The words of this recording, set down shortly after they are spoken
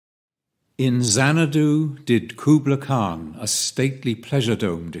In Xanadu did Kubla Khan a stately pleasure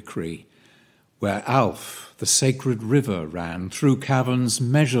dome decree, where Alph, the sacred river, ran through caverns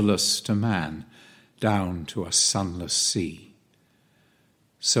measureless to man, down to a sunless sea.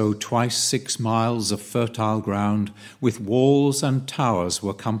 So twice 6 miles of fertile ground, with walls and towers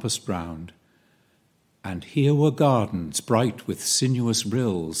were compassed round. And here were gardens bright with sinuous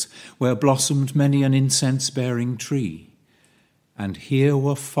rills, where blossomed many an incense-bearing tree. And here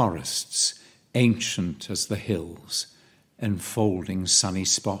were forests, ancient as the hills, enfolding sunny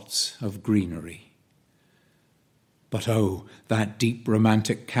spots of greenery. But oh, that deep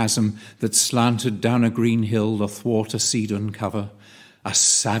romantic chasm that slanted down a green hill athwart a cedarn cover, a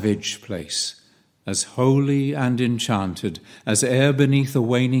savage place, as holy and enchanted as ere beneath a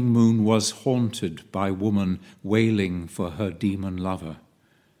waning moon was haunted by woman wailing for her demon lover.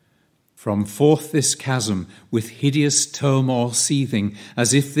 From forth this chasm, with hideous turmoil seething,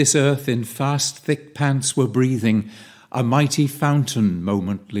 as if this earth in fast thick pants were breathing, a mighty fountain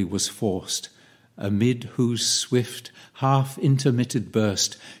momently was forced, amid whose swift, half-intermitted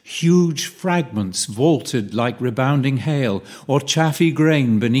burst, huge fragments vaulted like rebounding hail, or chaffy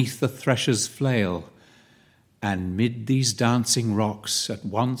grain beneath the thresher's flail. And mid these dancing rocks, at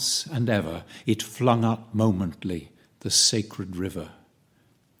once and ever, it flung up momently the sacred river.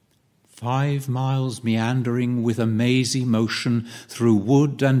 5 miles meandering with a mazy motion, through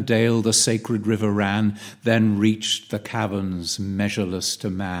wood and dale the sacred river ran, then reached the caverns measureless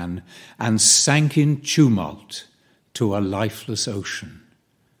to man, and sank in tumult to a lifeless ocean.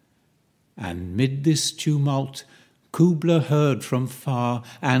 And mid this tumult Cubla heard from far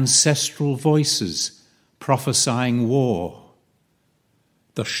ancestral voices prophesying war.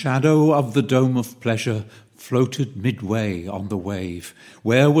 The shadow of the dome of pleasure floated midway on the wave,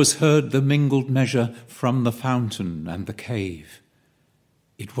 where was heard the mingled measure from the fountain and the cave.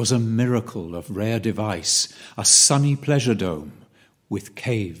 It was a miracle of rare device, a sunny pleasure dome with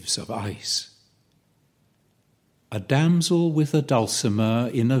caves of ice. A damsel with a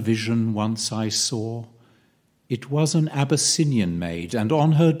dulcimer in a vision once I saw. It was an Abyssinian maid, and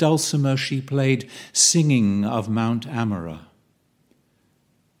on her dulcimer she played, singing of Mount Amora.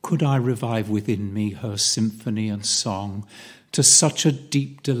 Could I revive within me her symphony and song, to such a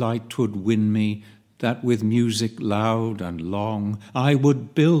deep delight 'twould win me, that with music loud and long I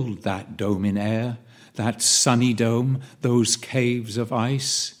would build that dome in air, that sunny dome, those caves of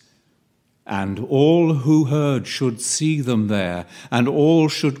ice. And all who heard should see them there, and all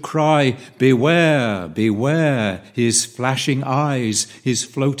should cry, "Beware, beware, his flashing eyes, his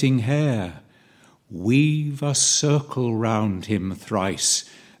floating hair. Weave a circle round him thrice,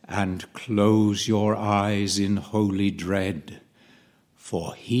 and close your eyes in holy dread,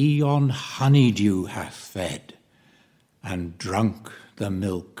 for he on honeydew hath fed, and drunk the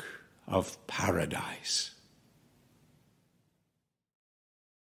milk of paradise."